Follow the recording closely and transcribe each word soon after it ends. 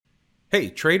Hey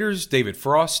traders, David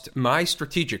Frost, my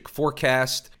strategic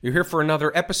forecast. You're here for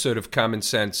another episode of Common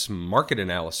Sense Market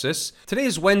Analysis. Today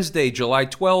is Wednesday, July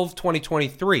 12,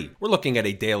 2023. We're looking at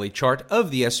a daily chart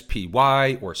of the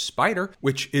SPY or Spider,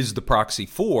 which is the proxy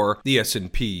for the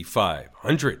S&P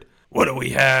 500. What do we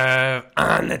have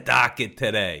on the docket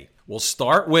today? We'll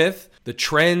start with the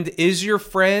trend is your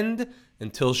friend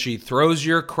until she throws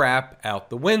your crap out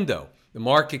the window. The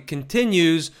market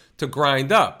continues to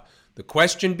grind up. The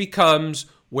question becomes,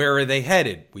 where are they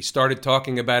headed? We started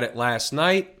talking about it last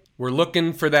night. We're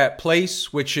looking for that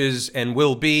place, which is and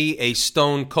will be a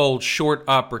stone cold short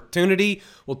opportunity.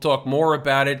 We'll talk more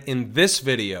about it in this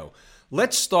video.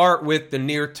 Let's start with the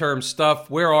near-term stuff.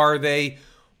 Where are they?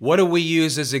 What do we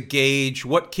use as a gauge?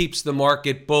 What keeps the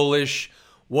market bullish?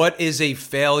 What is a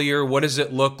failure? What does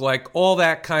it look like? All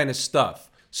that kind of stuff.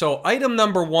 So item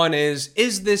number one is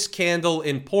this candle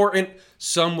important?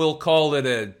 Some will call it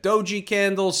a doji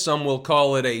candle. Some will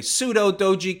call it a pseudo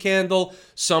doji candle.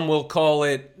 Some will call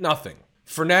it nothing.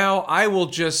 For now, I will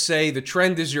just say the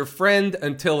trend is your friend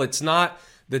until it's not.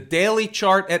 The daily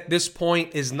chart at this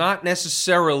point is not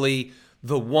necessarily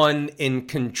the one in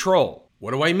control.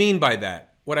 What do I mean by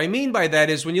that? What I mean by that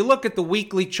is when you look at the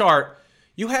weekly chart,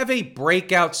 you have a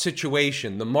breakout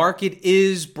situation. The market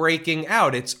is breaking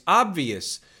out. It's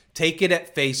obvious. Take it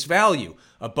at face value.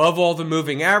 Above all the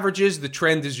moving averages, the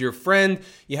trend is your friend.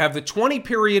 You have the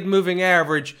 20-period moving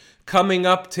average coming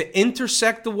up to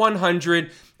intersect the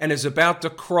 100 and is about to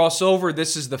cross over.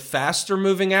 This is the faster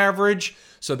moving average,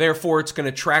 so therefore it's going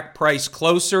to track price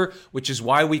closer, which is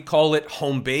why we call it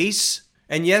home base.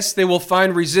 And yes, they will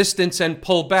find resistance and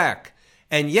pull back.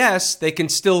 And yes, they can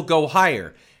still go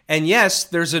higher. And yes,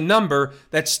 there's a number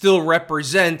that still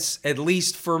represents, at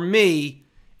least for me,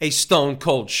 a stone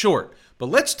cold short. But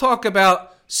let's talk about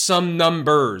some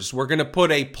numbers. We're going to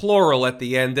put a plural at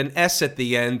the end, an S at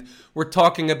the end. We're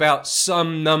talking about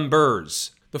some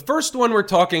numbers. The first one we're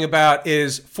talking about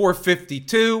is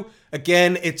 452.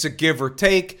 Again, it's a give or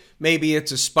take. Maybe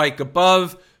it's a spike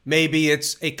above. Maybe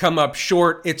it's a come up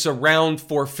short. It's around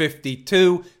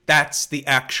 452. That's the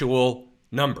actual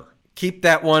number. Keep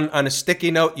that one on a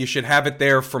sticky note. You should have it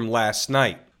there from last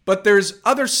night. But there's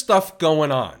other stuff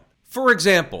going on. For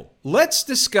example, let's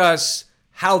discuss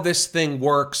how this thing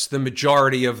works the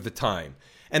majority of the time.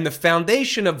 And the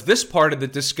foundation of this part of the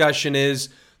discussion is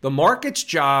the market's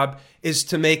job is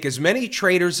to make as many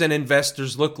traders and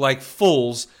investors look like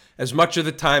fools as much of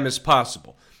the time as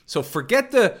possible. So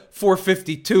forget the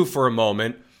 452 for a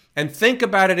moment and think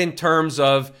about it in terms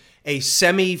of a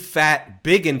semi-fat,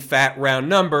 big and fat round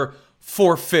number,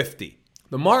 450.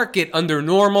 The market, under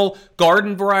normal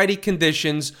garden variety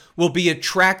conditions, will be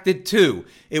attracted to.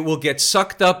 It will get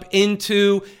sucked up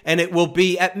into, and it will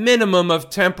be at minimum of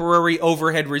temporary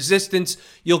overhead resistance.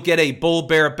 You'll get a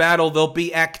bull-bear battle. There'll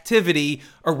be activity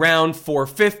around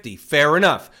 450. Fair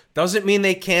enough. Doesn't mean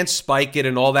they can't spike it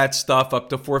and all that stuff up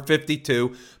to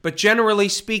 452. But generally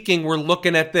speaking, we're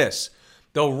looking at this.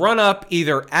 They'll run up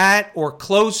either at or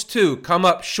close to, come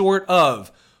up short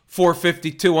of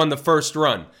 452 on the first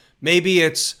run. Maybe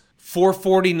it's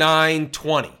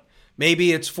 449.20.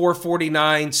 Maybe it's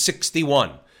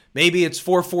 449.61. Maybe it's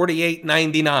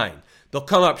 448.99. They'll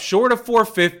come up short of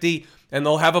 450 and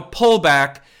they'll have a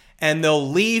pullback and they'll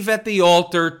leave at the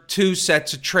altar two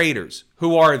sets of traders.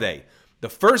 Who are they? The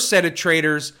first set of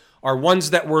traders are ones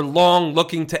that were long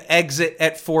looking to exit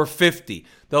at 450.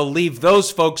 They'll leave those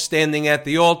folks standing at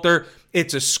the altar.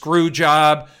 It's a screw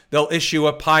job. They'll issue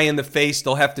a pie in the face.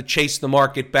 They'll have to chase the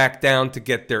market back down to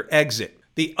get their exit.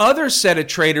 The other set of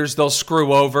traders they'll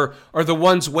screw over are the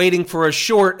ones waiting for a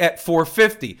short at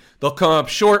 450. They'll come up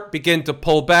short, begin to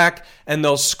pull back, and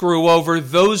they'll screw over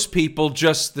those people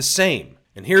just the same.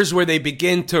 And here's where they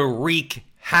begin to wreak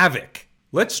havoc.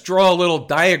 Let's draw a little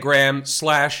diagram /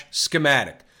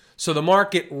 schematic. So the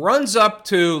market runs up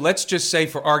to, let's just say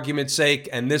for argument's sake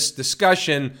and this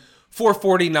discussion,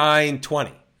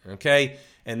 449.20, okay?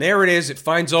 And there it is. It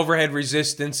finds overhead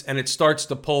resistance and it starts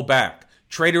to pull back.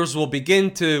 Traders will begin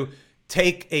to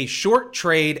take a short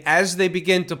trade as they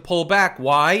begin to pull back.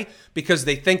 Why? Because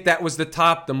they think that was the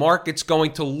top. The market's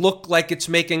going to look like it's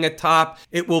making a top.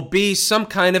 It will be some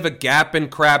kind of a gap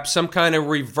and crap, some kind of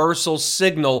reversal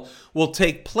signal will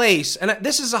take place. And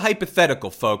this is a hypothetical,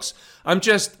 folks. I'm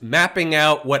just mapping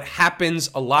out what happens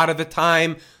a lot of the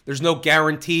time. There's no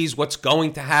guarantees what's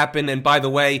going to happen. And by the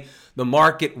way, the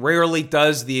market rarely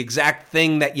does the exact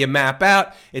thing that you map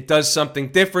out. It does something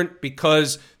different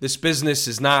because this business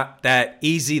is not that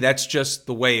easy. That's just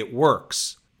the way it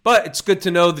works. But it's good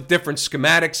to know the different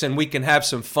schematics and we can have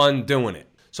some fun doing it.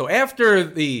 So after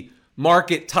the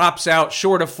market tops out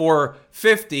short of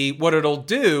 450, what it'll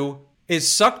do is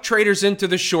suck traders into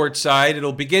the short side.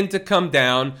 It'll begin to come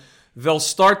down. They'll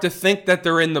start to think that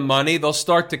they're in the money. They'll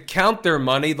start to count their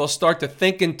money. They'll start to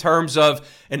think in terms of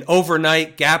an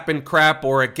overnight gap and crap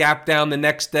or a gap down the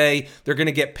next day. They're going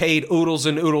to get paid oodles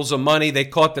and oodles of money. They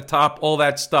caught the top, all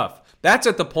that stuff. That's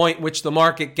at the point which the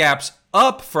market gaps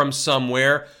up from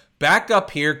somewhere, back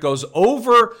up here, goes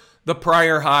over the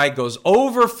prior high, goes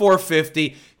over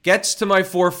 450, gets to my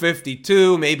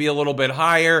 452, maybe a little bit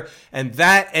higher, and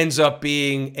that ends up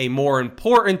being a more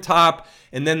important top.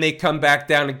 And then they come back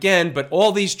down again. But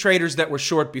all these traders that were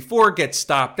short before get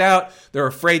stopped out. They're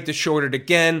afraid to short it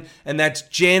again. And that's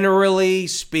generally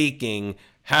speaking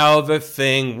how the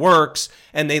thing works.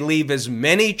 And they leave as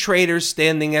many traders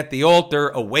standing at the altar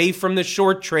away from the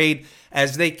short trade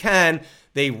as they can.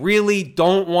 They really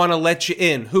don't want to let you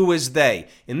in. Who is they?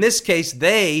 In this case,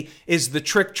 they is the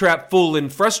Trick, Trap, Fool,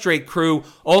 and Frustrate crew,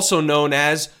 also known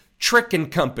as Trick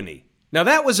and Company. Now,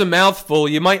 that was a mouthful.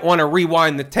 You might want to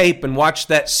rewind the tape and watch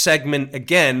that segment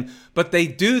again, but they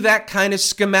do that kind of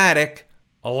schematic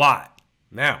a lot.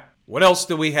 Now, what else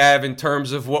do we have in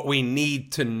terms of what we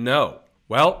need to know?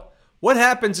 Well, what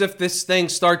happens if this thing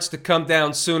starts to come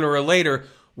down sooner or later?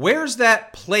 Where's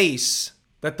that place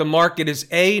that the market is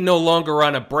A, no longer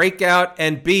on a breakout,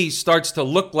 and B, starts to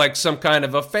look like some kind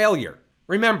of a failure?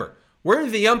 Remember, we're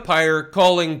the umpire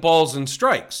calling balls and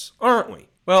strikes, aren't we?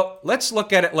 Well, let's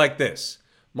look at it like this.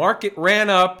 Market ran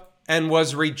up and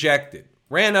was rejected.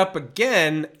 Ran up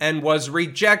again and was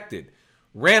rejected.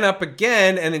 Ran up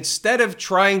again, and instead of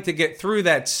trying to get through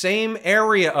that same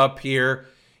area up here,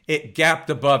 it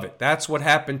gapped above it. That's what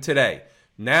happened today.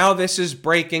 Now this is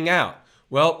breaking out.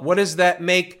 Well, what does that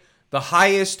make the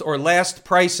highest or last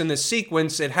price in the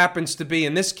sequence? It happens to be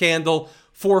in this candle,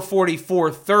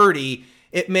 444.30.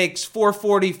 It makes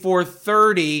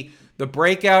 444.30 the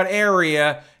breakout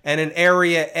area, and an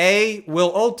area A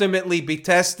will ultimately be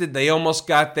tested. They almost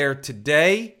got there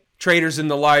today. Traders in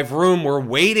the live room were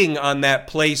waiting on that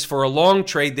place for a long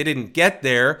trade. They didn't get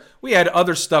there. We had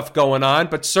other stuff going on,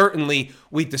 but certainly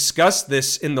we discussed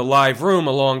this in the live room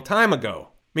a long time ago,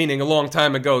 meaning a long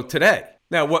time ago today.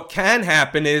 Now, what can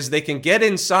happen is they can get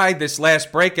inside this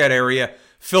last breakout area,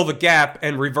 fill the gap,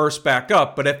 and reverse back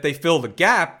up. But if they fill the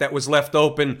gap that was left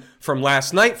open from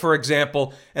last night, for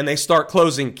example, and they start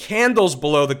closing candles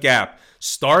below the gap,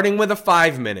 starting with a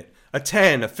 5-minute, a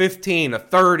 10, a 15, a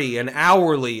 30, an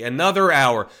hourly, another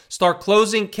hour, start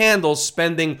closing candles,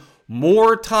 spending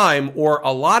more time or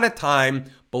a lot of time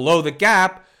below the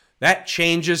gap, that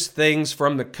changes things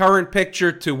from the current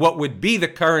picture to what would be the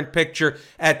current picture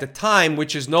at the time,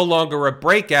 which is no longer a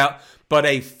breakout, but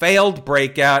a failed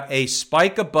breakout, a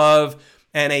spike above,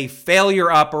 and a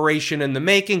failure operation in the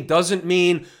making. Doesn't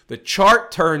mean the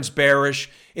chart turns bearish.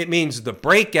 It means the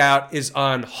breakout is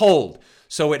on hold.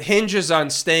 So it hinges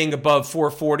on staying above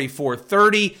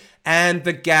 444.30 and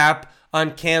the gap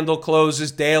on candle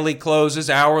closes, daily closes,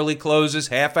 hourly closes,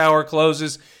 half-hour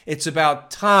closes. It's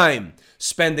about time,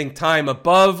 spending time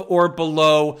above or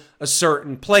below a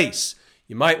certain place.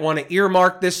 You might want to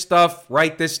earmark this stuff,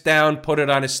 write this down, put it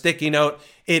on a sticky note.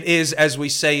 It is, as we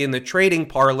say in the trading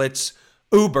parlance,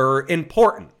 uber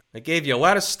important. I gave you a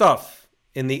lot of stuff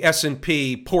in the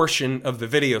S&P portion of the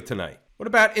video tonight. What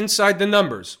about inside the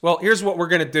numbers? Well, here's what we're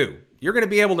going to do. You're going to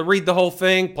be able to read the whole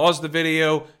thing, pause the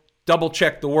video, double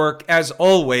check the work. As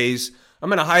always, I'm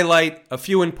going to highlight a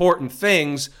few important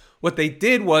things. What they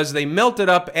did was they melted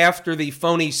up after the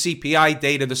phony CPI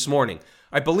data this morning.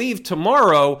 I believe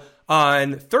tomorrow,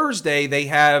 on Thursday, they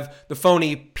have the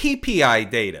phony PPI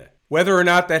data. Whether or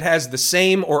not that has the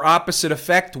same or opposite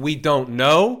effect, we don't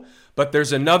know. But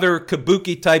there's another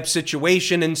kabuki-type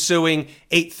situation ensuing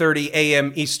 8:30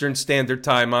 a.m. Eastern Standard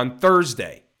Time on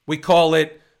Thursday. We call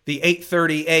it the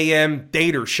 8:30 a.m.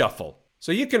 Dater Shuffle.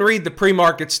 So you can read the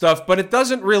pre-market stuff, but it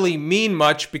doesn't really mean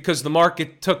much because the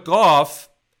market took off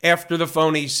after the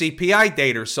phony CPI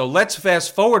data. So let's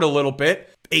fast forward a little bit.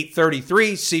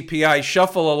 8:33, CPI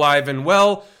shuffle alive and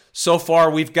well. So far,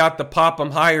 we've got the pop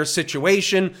 'em higher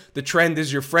situation. The trend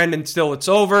is your friend until it's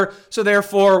over. So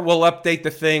therefore, we'll update the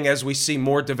thing as we see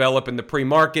more develop in the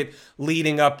pre-market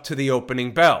leading up to the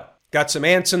opening bell. Got some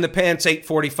ants in the pants,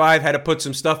 8:45, had to put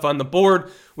some stuff on the board.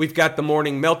 We've got the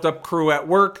morning melt-up crew at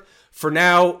work. For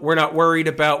now, we're not worried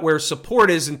about where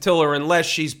support is until or unless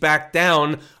she's back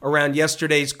down around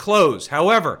yesterday's close.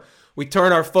 However, we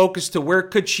turn our focus to where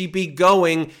could she be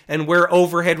going and where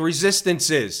overhead resistance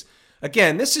is.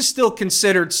 Again, this is still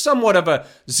considered somewhat of a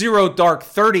zero dark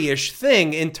 30-ish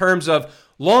thing in terms of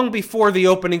long before the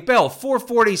opening bell.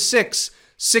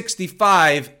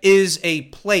 446.65 is a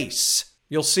place.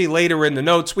 You'll see later in the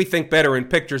notes, we think better in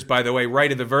pictures, by the way.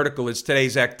 Right of the vertical is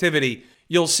today's activity.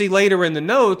 you'll see later in the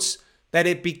notes that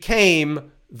it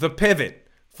became the pivot.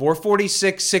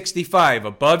 446.65.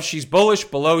 Above, she's bullish.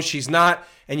 Below, she's not.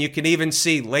 And you can even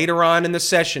see later on in the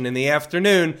session in the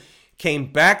afternoon,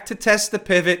 came back to test the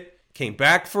pivot, came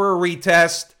back for a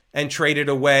retest, and traded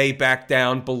away back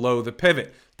down below the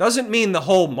pivot. Doesn't mean the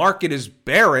whole market is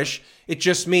bearish. It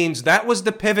just means that was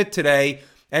the pivot today,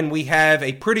 and we have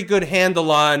a pretty good handle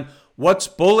on what's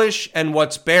bullish and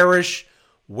what's bearish,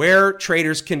 where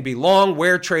traders can be long,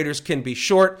 where traders can be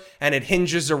short, and it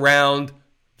hinges around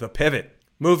the pivot.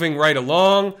 Moving right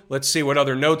along, let's see what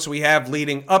other notes we have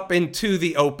leading up into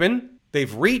the open.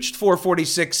 They've reached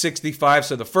 446.65,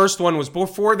 so the first one was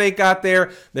before they got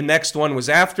there. The next one was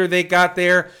after they got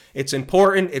there. It's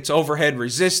important. It's overhead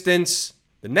resistance.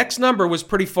 The next number was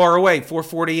pretty far away,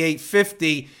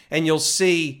 448.50, and you'll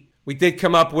see we did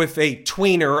come up with a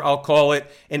tweener, I'll call it.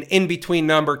 An in-between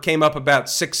number came up about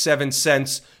 6-7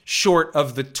 cents short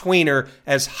of the tweener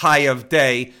as high of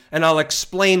day, and I'll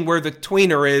explain where the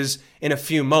tweener is in a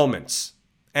few moments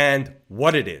and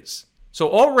what it is. So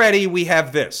already we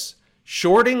have this.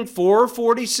 Shorting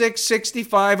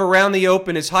 446.65 around the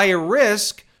open is higher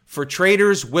risk for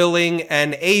traders willing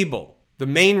and able. The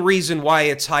main reason why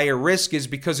it's higher risk is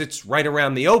because it's right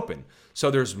around the open.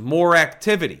 So there's more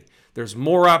activity. There's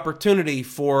more opportunity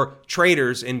for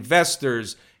traders,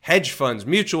 investors, hedge funds,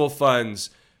 mutual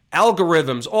funds,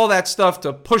 algorithms, all that stuff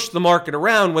to push the market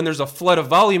around when there's a flood of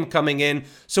volume coming in.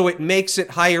 So it makes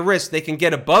it higher risk. They can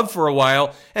get above for a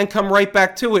while and come right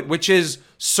back to it, which is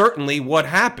certainly what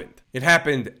happened. It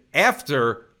happened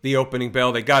after the opening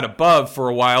bell. They got above for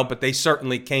a while, but they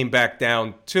certainly came back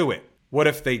down to it. What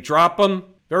if they drop them?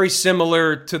 Very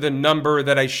similar to the number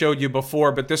that I showed you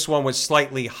before, but this one was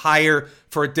slightly higher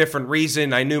for a different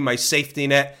reason. I knew my safety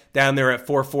net down there at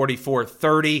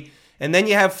 444.30. And then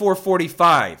you have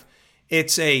 445.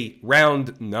 It's a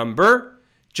round number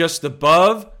just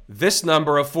above this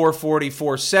number of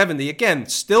 444.70. Again,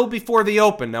 still before the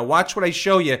open. Now watch what I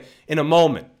show you in a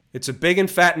moment. It's a big and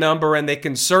fat number, and they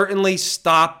can certainly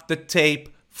stop the tape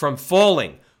from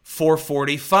falling.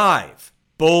 445.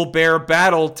 Bull-bear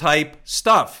battle type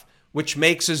stuff, which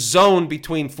makes a zone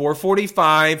between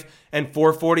 445 and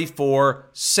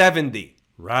 444.70.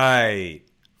 Right.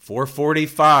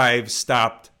 445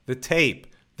 stopped the tape,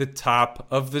 the top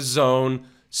of the zone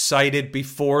cited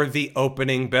before the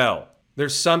opening bell.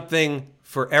 There's something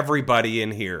for everybody in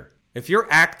here. If you're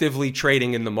actively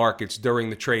trading in the markets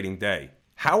during the trading day,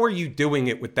 how are you doing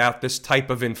it without this type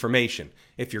of information?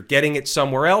 If you're getting it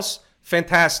somewhere else,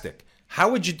 fantastic. How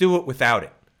would you do it without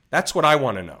it? That's what I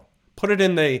want to know. Put it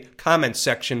in the comments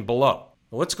section below.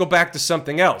 Well, let's go back to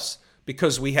something else,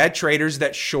 because we had traders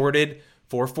that shorted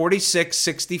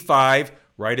 446.65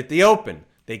 right at the open.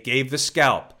 They gave the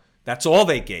scalp. That's all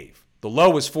they gave. The low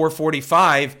was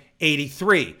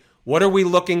 445.83. What are we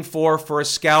looking for a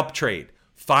scalp trade?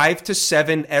 5 to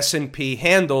 7 S&P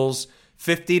handles,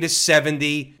 50 to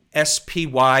 70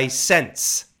 SPY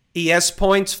cents. ES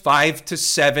points, 5 to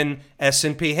 7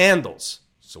 S&P handles.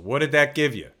 So what did that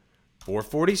give you?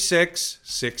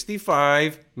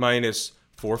 446.65 minus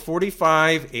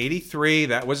 445.83.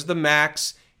 That was the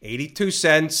max. 82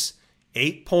 cents.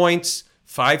 8 points.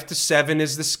 5 to 7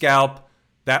 is the scalp.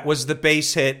 That was the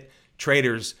base hit.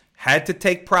 Traders had to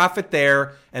take profit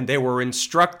there, and they were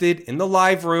instructed in the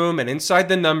live room and inside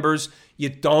the numbers, you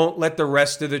don't let the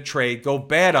rest of the trade go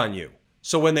bad on you.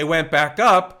 So when they went back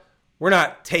up, we're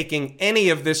not taking any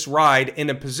of this ride in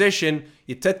a position.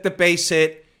 You took the base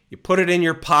hit, you put it in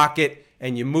your pocket,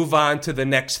 and you move on to the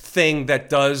next thing that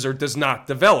does or does not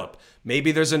develop.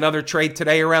 Maybe there's another trade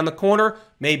today around the corner.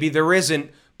 Maybe there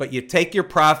isn't. But you take your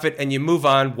profit and you move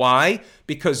on. Why?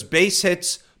 Because base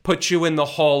hits put you in the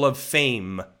Hall of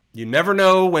Fame. You never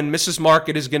know when Mrs.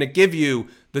 Market is going to give you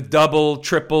the double,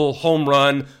 triple, home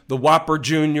run, the Whopper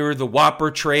Jr., the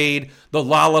Whopper trade, the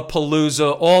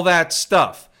Lollapalooza, all that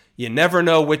stuff. You never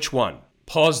know which one.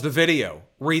 Pause the video,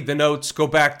 read the notes, go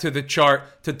back to the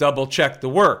chart to double check the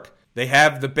work. They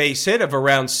have the base hit of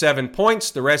around 7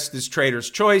 points. The rest is trader's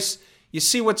choice. You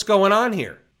see what's going on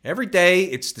here. Every day,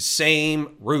 it's the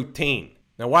same routine.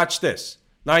 Now watch this.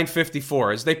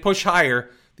 954. As they push higher,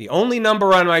 the only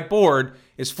number on my board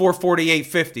is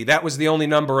 448.50. That was the only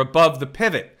number above the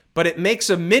pivot. But it makes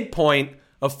a midpoint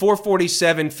of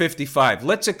 447.55.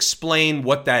 Let's explain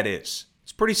what that is.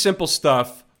 It's pretty simple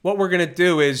stuff. What we're going to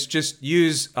do is just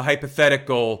use a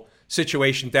hypothetical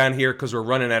situation down here because we're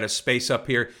running out of space up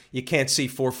here. You can't see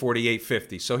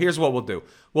 448.50. So here's what we'll do.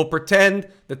 We'll pretend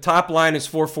the top line is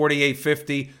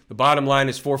 448.50. The bottom line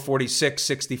is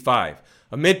 446.65.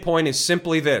 A midpoint is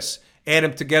simply this. Add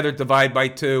them together, divide by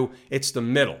 2. It's the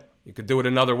middle. You could do it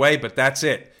another way, but that's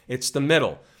it. It's the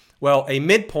middle. Well, a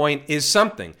midpoint is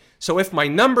something. So if my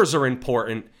numbers are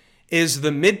important, is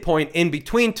the midpoint in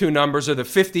between two numbers or the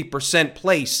 50%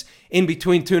 place in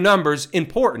between two numbers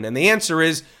important? And the answer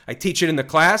is, I teach it in the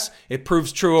class, it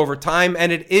proves true over time,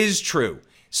 and it is true.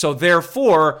 So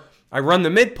therefore, I run the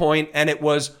midpoint, and it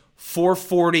was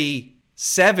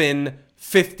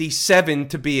 447.57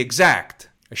 to be exact.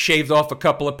 I shaved off a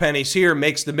couple of pennies here,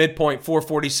 makes the midpoint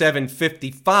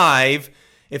 447.55.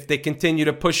 If they continue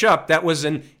to push up, that was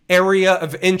an area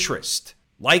of interest.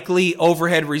 Likely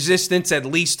overhead resistance, at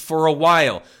least for a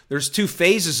while. There's two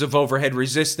phases of overhead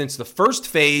resistance. The first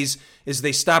phase is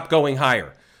they stop going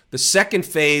higher. The second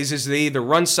phase is they either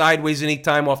run sideways any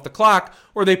time off the clock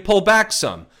or they pull back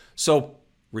some. So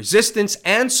resistance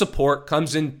and support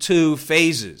comes in two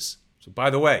phases. So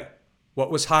by the way, what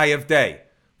was high of day?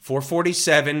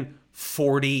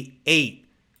 447.48.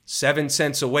 7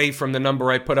 cents away from the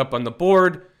number I put up on the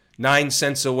board, 9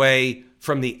 cents away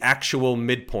from the actual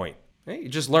midpoint. Hey, you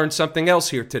just learned something else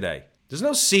here today. There's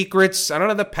no secrets. I don't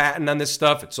have the patent on this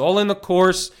stuff. It's all in the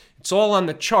course. It's all on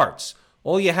the charts.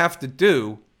 All you have to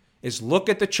do is look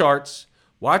at the charts,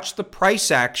 watch the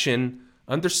price action,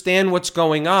 understand what's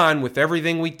going on with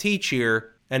everything we teach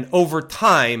here, and over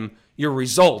time, your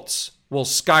results will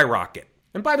skyrocket.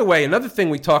 And by the way, another thing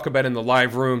we talk about in the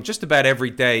live room just about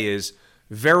every day is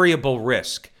variable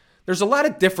risk. There's a lot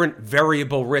of different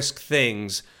variable risk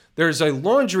things. There's a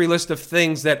laundry list of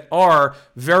things that are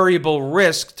variable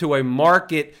risk to a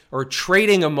market or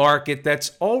trading a market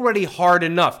that's already hard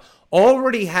enough,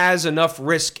 already has enough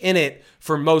risk in it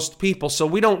for most people. So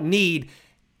we don't need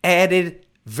added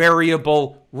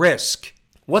variable risk.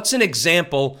 What's an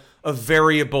example of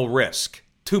variable risk?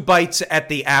 2 bites at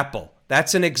the apple.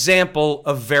 That's an example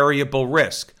of variable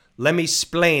risk. Let me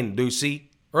explain, Lucy.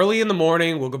 Early in the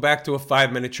morning, we'll go back to a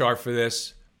 5-minute chart for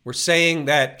this. We're saying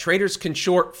that traders can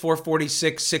short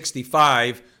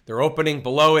 446.65. They're opening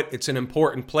below it. It's an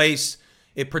important place.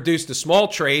 It produced a small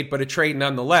trade, but a trade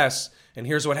nonetheless. And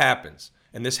here's what happens.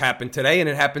 And this happened today, and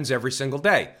it happens every single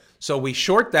day. So we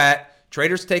short that.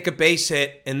 Traders take a base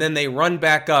hit, and then they run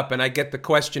back up. And I get the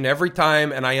question every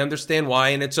time, and I understand why,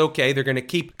 and it's okay. They're going to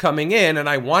keep coming in, and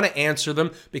I want to answer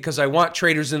them because I want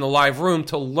traders in the live room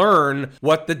to learn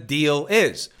what the deal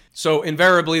is. So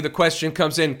invariably, the question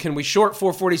comes in, can we short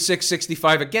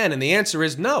 446.65 again? And the answer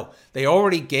is no. They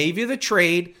already gave you the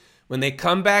trade. When they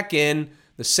come back in,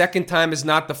 the second time is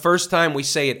not the first time. We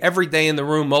say it every day in the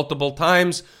room multiple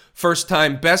times. First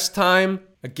time, best time.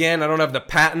 Again, I don't have the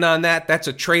patent on that. That's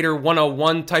a trader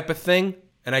 101 type of thing.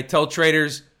 And I tell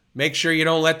traders, make sure you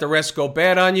don't let the rest go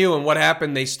bad on you. And what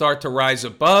happened? They start to rise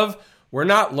above. We're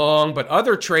not long, but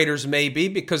other traders may be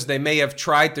because they may have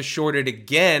tried to short it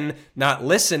again, not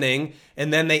listening,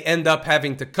 and then they end up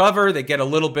having to cover. They get a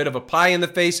little bit of a pie in the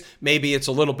face. Maybe it's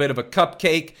a little bit of a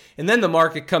cupcake, and then the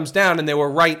market comes down and they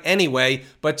were right anyway,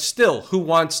 but still, who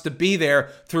wants to be there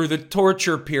through the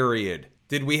torture period?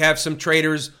 Did we have some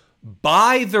traders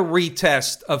buy the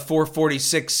retest of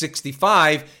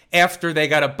 446.65 after they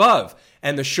got above?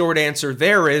 And the short answer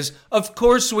there is, of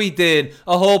course we did.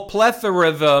 A whole plethora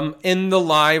of them in the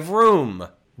live room.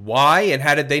 Why? And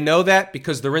how did they know that?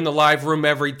 Because they're in the live room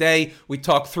every day. We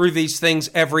talk through these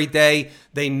things every day.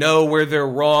 They know where they're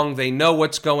wrong. They know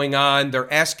what's going on.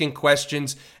 They're asking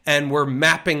questions, and we're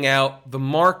mapping out the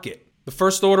market. The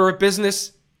first order of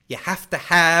business, you have to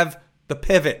have the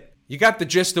pivot. You got the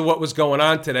gist of what was going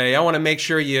on today. I want to make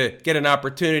sure you get an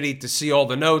opportunity to see all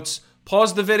the notes.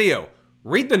 Pause the video.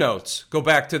 Read the notes, go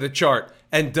back to the chart,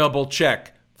 and double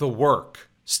check the work.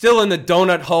 Still in the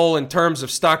donut hole in terms of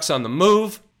stocks on the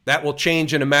move. That will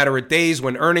change in a matter of days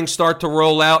when earnings start to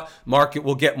roll out. Market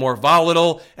will get more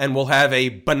volatile, and we'll have a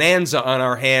bonanza on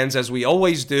our hands, as we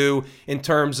always do, in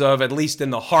terms of at least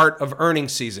in the heart of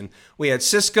earnings season. We had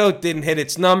Cisco, didn't hit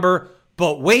its number,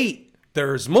 but wait,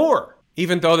 there's more.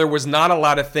 Even though there was not a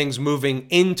lot of things moving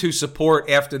into support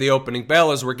after the opening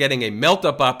bell as we're getting a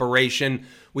melt-up operation,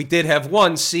 we did have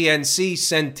one, CNC,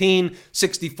 Centene,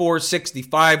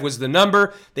 64.65 was the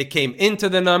number. They came into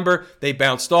the number. They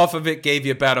bounced off of it, gave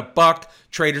you about $1.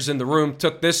 Traders in the room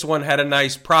took this one, had a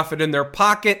nice profit in their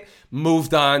pocket,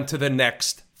 moved on to the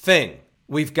next thing.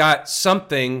 We've got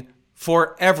something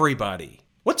for everybody.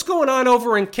 What's going on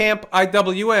over in Camp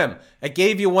IWM? I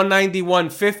gave you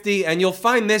 191.50, and you'll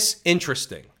find this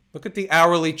interesting. Look at the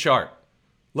hourly chart.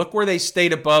 Look where they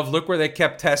stayed above. Look where they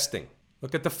kept testing.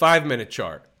 Look at the 5-minute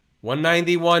chart.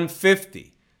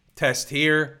 191.50. Test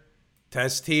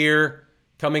here.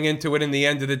 Coming into it in the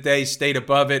end of the day, stayed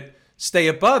above it. Stay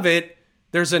above it.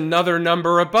 There's another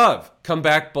number above. Come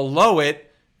back below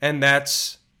it, and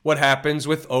that's what happens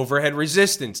with overhead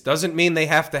resistance. Doesn't mean they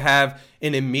have to have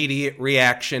an immediate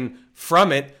reaction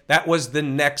from it. That was the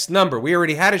next number. We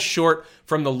already had a short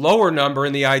from the lower number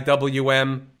in the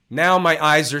IWM. Now my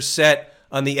eyes are set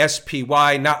on the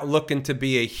SPY, not looking to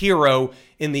be a hero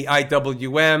in the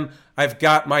IWM. I've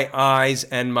got my eyes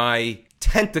and my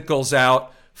tentacles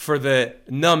out for the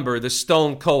number, the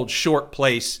stone cold short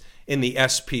place in the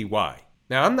SPY.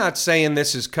 Now, I'm not saying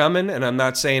this is coming, and I'm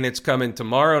not saying it's coming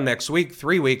tomorrow, next week,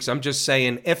 3 weeks. I'm just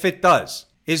saying if it does,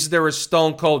 is there a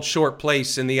stone cold short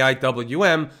place in the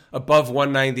IWM above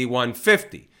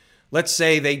 191.50? Let's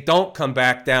say they don't come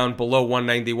back down below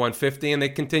 191.50 and they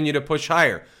continue to push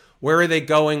higher. Where are they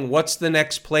going? What's the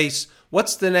next place?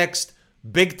 What's the next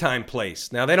big time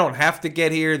place? Now, they don't have to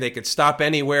get here. They could stop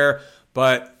anywhere.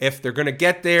 But if they're going to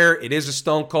get there, it is a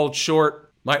stone cold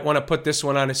short. Might want to put this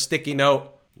one on a sticky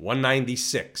note.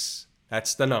 196.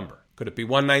 That's the number. Could it be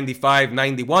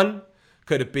 195.91?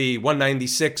 Could it be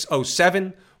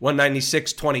 196.07?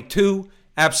 196.22?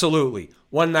 Absolutely.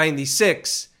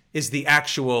 196 is the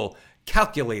actual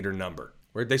calculator number.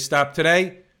 Where'd they stop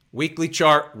today? Weekly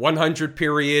chart, 100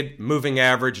 period, moving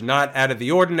average, not out of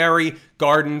the ordinary,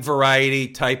 garden variety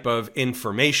type of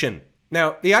information.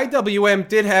 Now, the IWM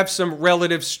did have some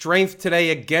relative strength today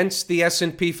against the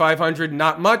S&P 500.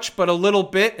 Not much, but a little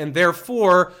bit, and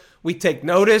therefore we take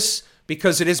notice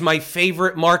because it is my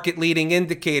favorite market leading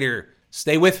indicator.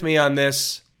 Stay with me on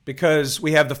this because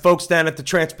we have the folks down at the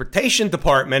transportation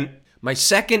department. My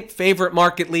second favorite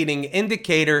market leading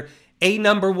indicator, a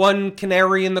number one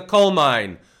canary in the coal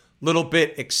mine. Little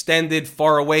bit extended,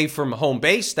 far away from home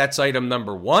base. That's item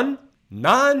number one.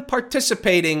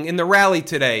 Non-participating in the rally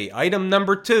today, item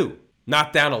number two.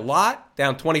 Not down a lot,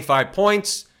 down 25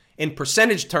 points. In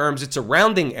percentage terms, it's a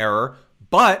rounding error,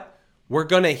 but we're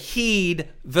going to heed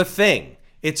the thing.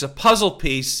 It's a puzzle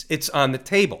piece. It's on the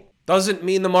table. Doesn't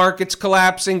mean the market's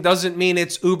collapsing. Doesn't mean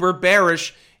it's uber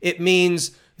bearish. It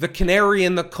means the canary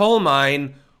in the coal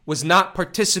mine was not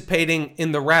participating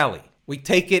in the rally. We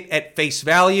take it at face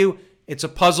value. It's a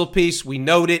puzzle piece. We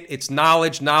note it. It's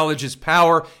knowledge. Knowledge is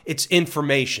power. It's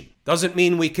information. Doesn't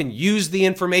mean we can use the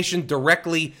information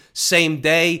directly same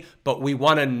day, but we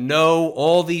want to know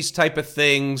all these type of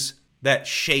things that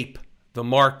shape the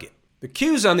market. The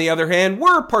Qs, on the other hand,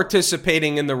 were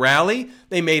participating in the rally.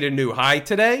 They made a new high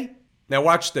today. Now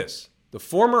watch this. The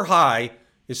former high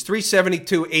is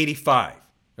 372.85.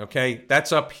 Okay,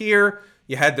 that's up here.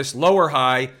 You had this lower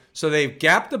high, so they've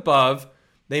gapped above.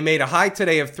 They made a high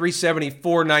today of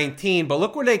 374.19, but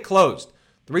look where they closed.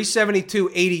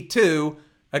 372.82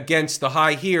 against the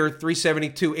high here,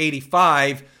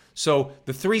 372.85. So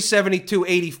the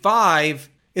 372.85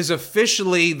 is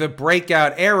officially the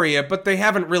breakout area, but they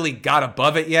haven't really got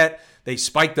above it yet. They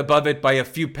spiked above it by a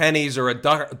few pennies or a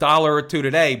dollar or two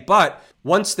today. But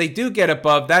once they do get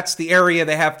above, that's the area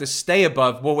they have to stay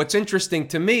above. Well, what's interesting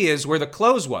to me is where the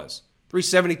close was,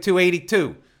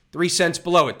 372.82. 3 cents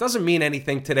below. It doesn't mean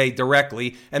anything today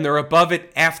directly, and they're above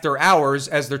it after hours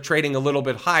as they're trading a little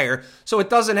bit higher. So it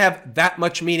doesn't have that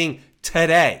much meaning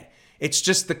today. It's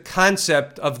just the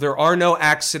concept of there are no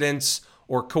accidents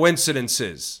or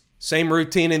coincidences. Same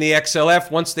routine in the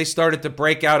XLF. Once they started to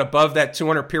break out above that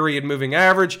 200 period moving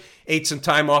average, ate some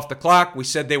time off the clock. We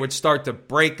said they would start to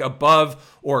break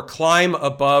above or climb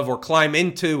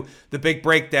into the big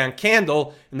breakdown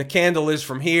candle, and the candle is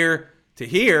from here to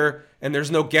here, and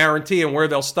there's no guarantee on where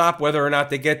they'll stop, whether or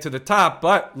not they get to the top,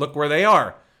 but look where they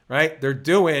are, right? They're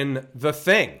doing the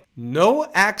thing. No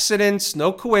accidents,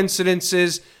 no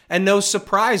coincidences, and no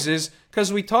surprises,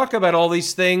 because we talk about all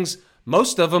these things,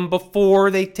 most of them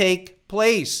before they take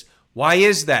place. Why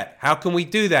is that? How can we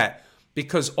do that?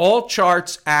 Because all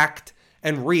charts act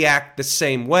and react the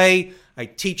same way. I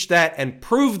teach that and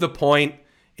prove the point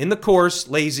in the course,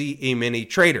 Lazy E-mini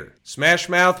Trader. Smash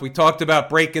Mouth, we talked about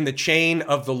breaking the chain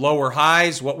of the lower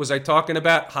highs. What was I talking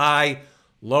about? High,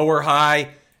 lower high.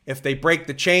 If they break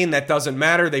the chain, that doesn't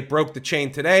matter. They broke the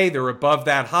chain today. They're above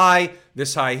that high,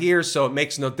 this high here, so it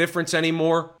makes no difference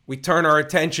anymore. We turn our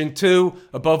attention to,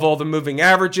 above all the moving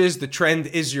averages, the trend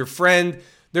is your friend.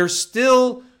 There's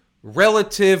still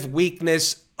relative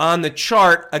weakness on the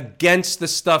chart against the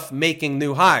stuff making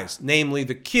new highs, namely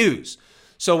the Qs.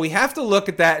 So we have to look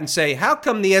at that and say, how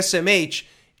come the SMH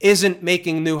isn't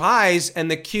making new highs and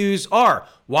the Qs are?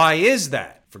 Why is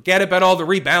that? Forget about all the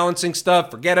rebalancing stuff.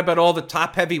 Forget about all the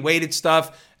top heavy weighted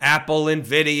stuff. Apple,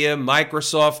 Nvidia,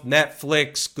 Microsoft,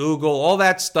 Netflix, Google, all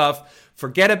that stuff.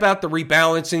 Forget about the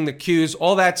rebalancing, the Qs,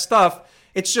 all that stuff.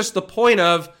 It's just the point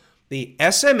of the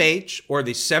SMH, or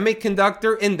the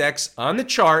semiconductor index on the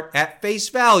chart at face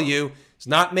value, is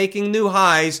not making new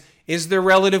highs. Is there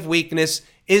relative weakness?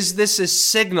 Is this a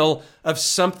signal of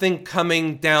something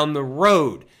coming down the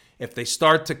road? If they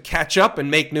start to catch up and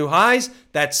make new highs,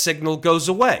 that signal goes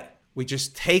away. We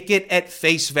just take it at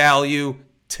face value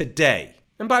today.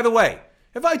 And by the way,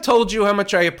 have I told you how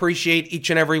much I appreciate each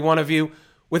and every one of you?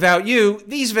 Without you,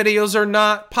 these videos are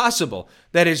not possible.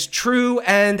 That is true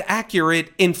and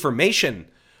accurate information.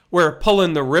 We're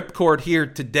pulling the ripcord here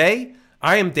today.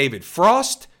 I am David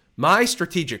Frost, my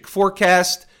strategic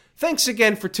forecast. Thanks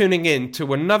again for tuning in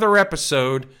to another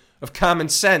episode of Common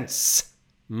Sense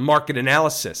Market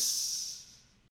Analysis.